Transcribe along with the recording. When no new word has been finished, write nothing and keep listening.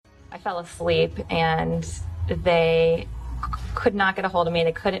I fell asleep and they could not get a hold of me.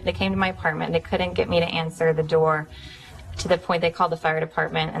 They came to my apartment. They couldn't get me to answer the door, to the point they called the fire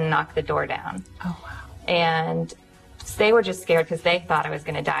department and knocked the door down. Oh, wow. And they were just scared because they thought I was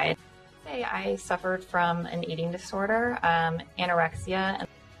going to die. I suffered from an eating disorder, anorexia.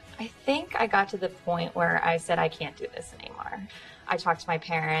 I think I got to the point where I said, I can't do this anymore. I talked to my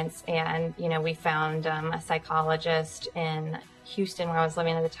parents and, we found a psychologist in Houston where I was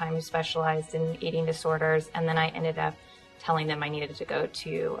living at the time who specialized in eating disorders. And then I ended up telling them I needed to go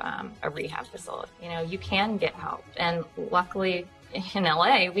to a rehab facility. You can get help. And luckily in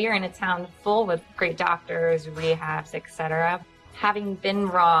LA, we are in a town full with great doctors, rehabs, etc. Having been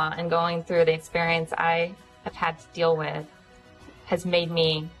raw and going through the experience I have had to deal with has made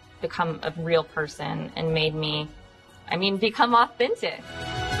me become a real person and made me, become authentic.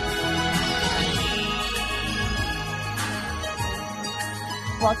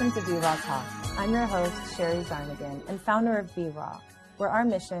 Welcome to Be Raw Talk. I'm your host, Sherry Zarnigan, and founder of Be Raw, where our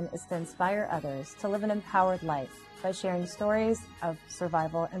mission is to inspire others to live an empowered life by sharing stories of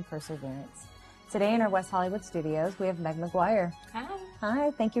survival and perseverance. Today in our West Hollywood studios, we have Meg McGuire. Hi.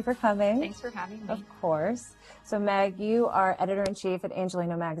 Hi, thank you for coming. Thanks for having me. Of course. So Meg, you are editor-in-chief at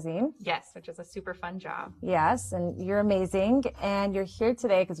Angelino Magazine. Yes, which is a super fun job. Yes, and you're amazing. And you're here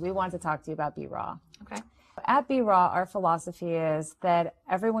today because we want to talk to you about Be Raw. Okay. At Be Raw, our philosophy is that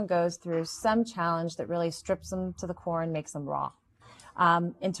everyone goes through some challenge that really strips them to the core and makes them raw.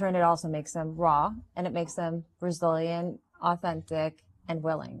 In turn, it also makes them raw, and it makes them resilient, authentic, and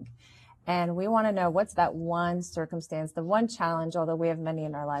willing. And we want to know, what's that one circumstance, the one challenge, although we have many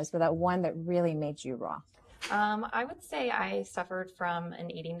in our lives, but that one that really made you raw? I would say I suffered from an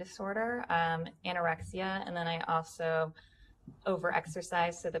eating disorder, anorexia, and then I also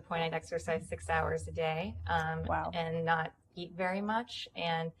over-exercised to the point I'd exercise 6 hours a day and not eat very much.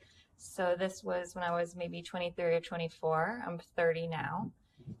 And so this was when I was maybe 23 or 24. I'm 30 now,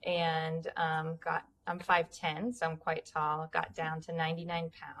 and I'm 5'10", so I'm quite tall. Got down to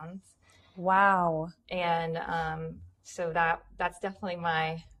 99 pounds. Wow. And so that's definitely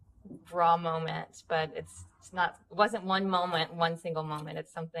my raw moment, but it wasn't one single moment.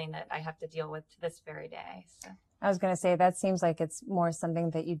 It's something that I have to deal with to this very day. So. I was going to say, that seems like it's more something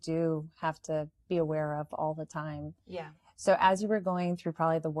that you do have to be aware of all the time. Yeah. So as you were going through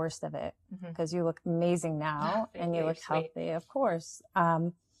probably the worst of it, because you look amazing now and you look healthy, of course,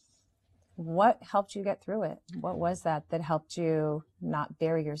 what helped you get through it? What was that helped you not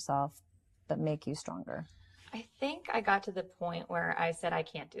bury yourself, but make you stronger? I think I got to the point where I said, I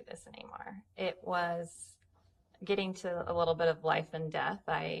can't do this anymore. It was getting to a little bit of life and death.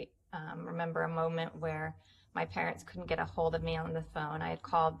 I remember a moment where my parents couldn't get a hold of me on the phone. I had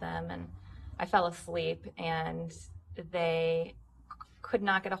called them and I fell asleep and they could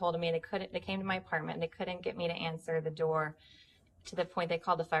not get a hold of me. They came to my apartment. They couldn't get me to answer the door, to the point they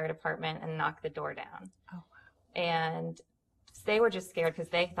called the fire department and knocked the door down. Oh, wow. And they were just scared because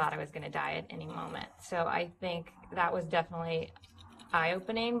they thought I was going to die at any moment. So I think that was definitely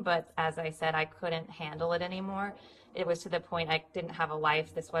eye-opening, but as I said, I couldn't handle it anymore. It was to the point I didn't have a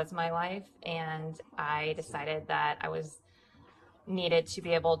life. This was my life, and I decided that I needed to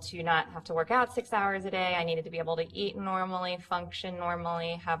be able to not have to work out 6 hours a day. I needed to be able to eat normally, function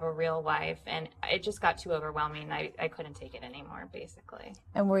normally, have a real life, and it just got too overwhelming. I couldn't take it anymore, basically.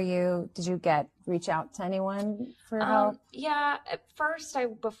 And did you reach out to anyone for help? Yeah, at first,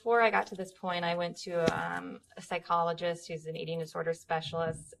 before I got to this point, I went to a psychologist who's an eating disorder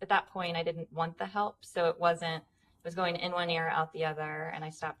specialist. At that point, I didn't want the help, so it was going in one ear, out the other, and I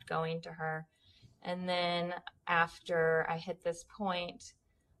stopped going to her. And then after I hit this point,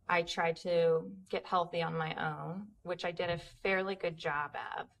 I tried to get healthy on my own, which I did a fairly good job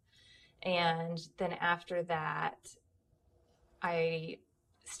of. And then after that, I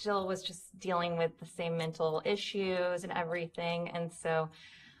still was just dealing with the same mental issues and everything. And so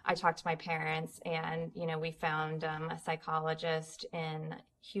I talked to my parents and, we found a psychologist in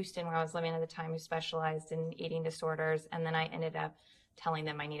Houston where I was living at the time who specialized in eating disorders. And then I ended up telling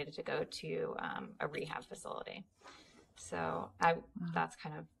them I needed to go to a rehab facility. So that's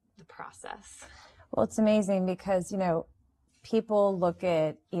kind of the process. Well, it's amazing because, people look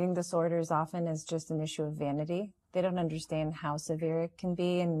at eating disorders often as just an issue of vanity. They don't understand how severe it can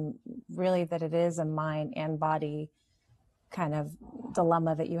be, and really that it is a mind and body kind of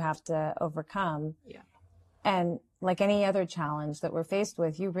dilemma that you have to overcome. Yeah. And like any other challenge that we're faced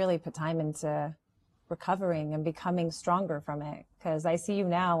with, you really put time into recovering and becoming stronger from it. Because I see you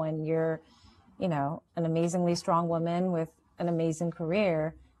now and you're, an amazingly strong woman with an amazing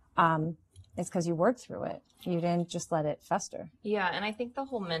career. it's because you worked through it. You didn't just let it fester. Yeah, and I think the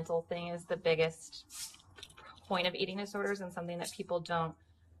whole mental thing is the biggest point of eating disorders and something that people don't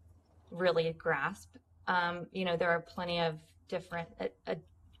really grasp. There are plenty of different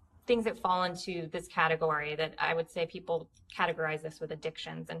things that fall into this category that I would say people categorize this with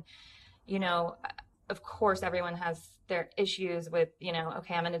addictions. And, of course, everyone has their issues with,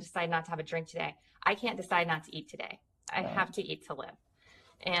 okay, I'm going to decide not to have a drink today. I can't decide not to eat today. I have to eat to live.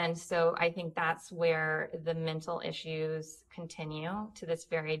 And so I think that's where the mental issues continue to this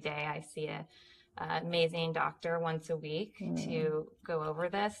very day. I see an amazing doctor once a week to go over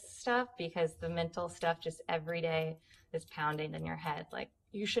this stuff, because the mental stuff just every day is pounding in your head. Like,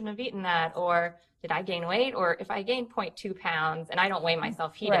 you shouldn't have eaten that, or did I gain weight? Or if I gained 0.2 pounds, and I don't weigh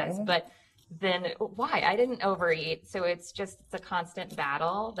myself, he does, but then why? I didn't overeat. So it's a constant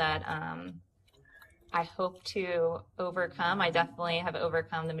battle that I hope to overcome. I definitely have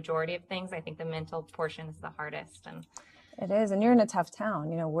overcome the majority of things. I think the mental portion is the hardest. And it is. And you're in a tough town.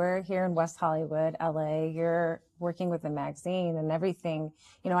 We're here in West Hollywood, LA. You're working with a magazine and everything.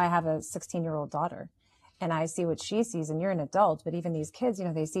 I have a 16-year-old daughter, and I see what she sees, and you're an adult, but even these kids,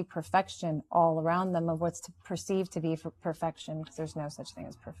 they see perfection all around them of what's perceived to be perfection, because there's no such thing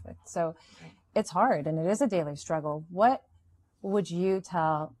as perfect. So it's hard, and it is a daily struggle. What would you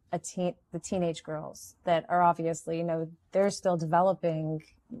tell the teenage girls that are obviously, they're still developing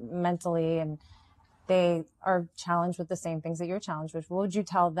mentally, and they are challenged with the same things that you're challenged with? What would you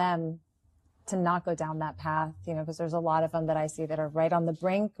tell them to not go down that path? Because there's a lot of them that I see that are right on the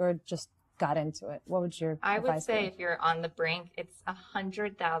brink or just got into it. What would your I would advice say be? If you're on the brink, it's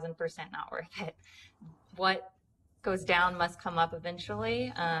 100,000% not worth it. What goes down must come up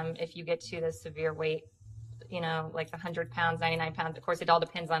eventually. If you get to the severe weight, like 100 pounds, 99 pounds, of course, it all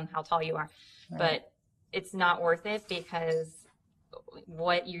depends on how tall you are, but it's not worth it, because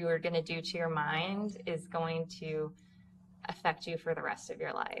what you are going to do to your mind is going to affect you for the rest of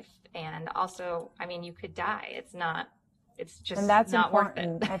your life. And also, you could die. It's just and that's not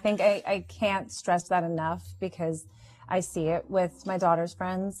important. worth it. I think I can't stress that enough, because I see it with my daughter's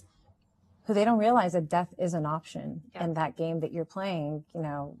friends who they don't realize that death is an option in that game that you're playing,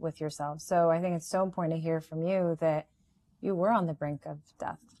 with yourself. So I think it's so important to hear from you that you were on the brink of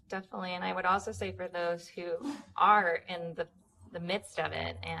death. Definitely. And I would also say for those who are in the midst of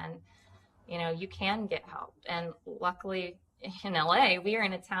it, and, you can get help. And luckily in LA, we are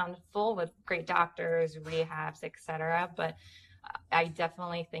in a town full with great doctors, rehabs, etc. But I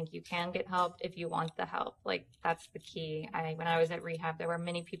definitely think you can get help if you want the help. Like, that's the key. When I was at rehab, there were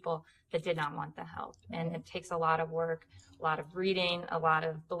many people that did not want the help. And it takes a lot of work, a lot of reading, a lot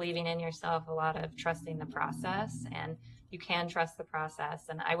of believing in yourself, a lot of trusting the process. And you can trust the process.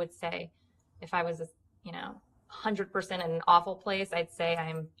 And I would say if I was, 100% in an awful place, I'd say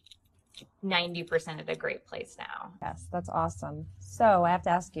I'm 90% at a great place now. Yes, that's awesome. So I have to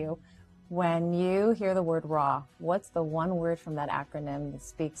ask you, when you hear the word raw, what's the one word from that acronym that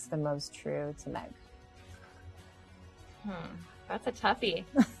speaks the most true to Meg? That's a toughie.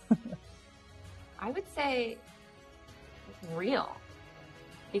 I would say real,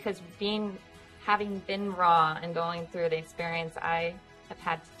 because having been raw and going through the experience I have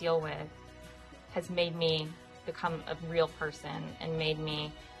had to deal with has made me become a real person and made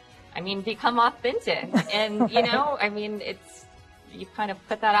me, become authentic. And, you kind of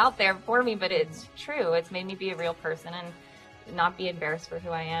put that out there for me, but it's true. It's made me be a real person and not be embarrassed for who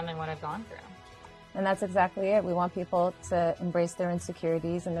I am and what I've gone through. And that's exactly it. We want people to embrace their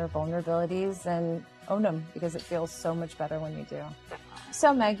insecurities and their vulnerabilities and own them, because it feels so much better when you do.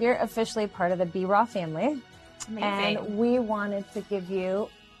 So Meg, you're officially part of the Be Raw family. Amazing. And we wanted to give you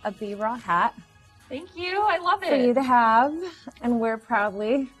a Be Raw hat. Thank you. I love it. For you to have and wear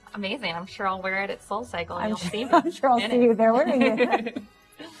proudly. Amazing. I'm sure I'll wear it at Soul Cycle and you'll see me. I'm sure I'll see you there wearing it.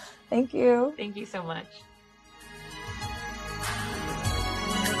 Thank you. Thank you so much.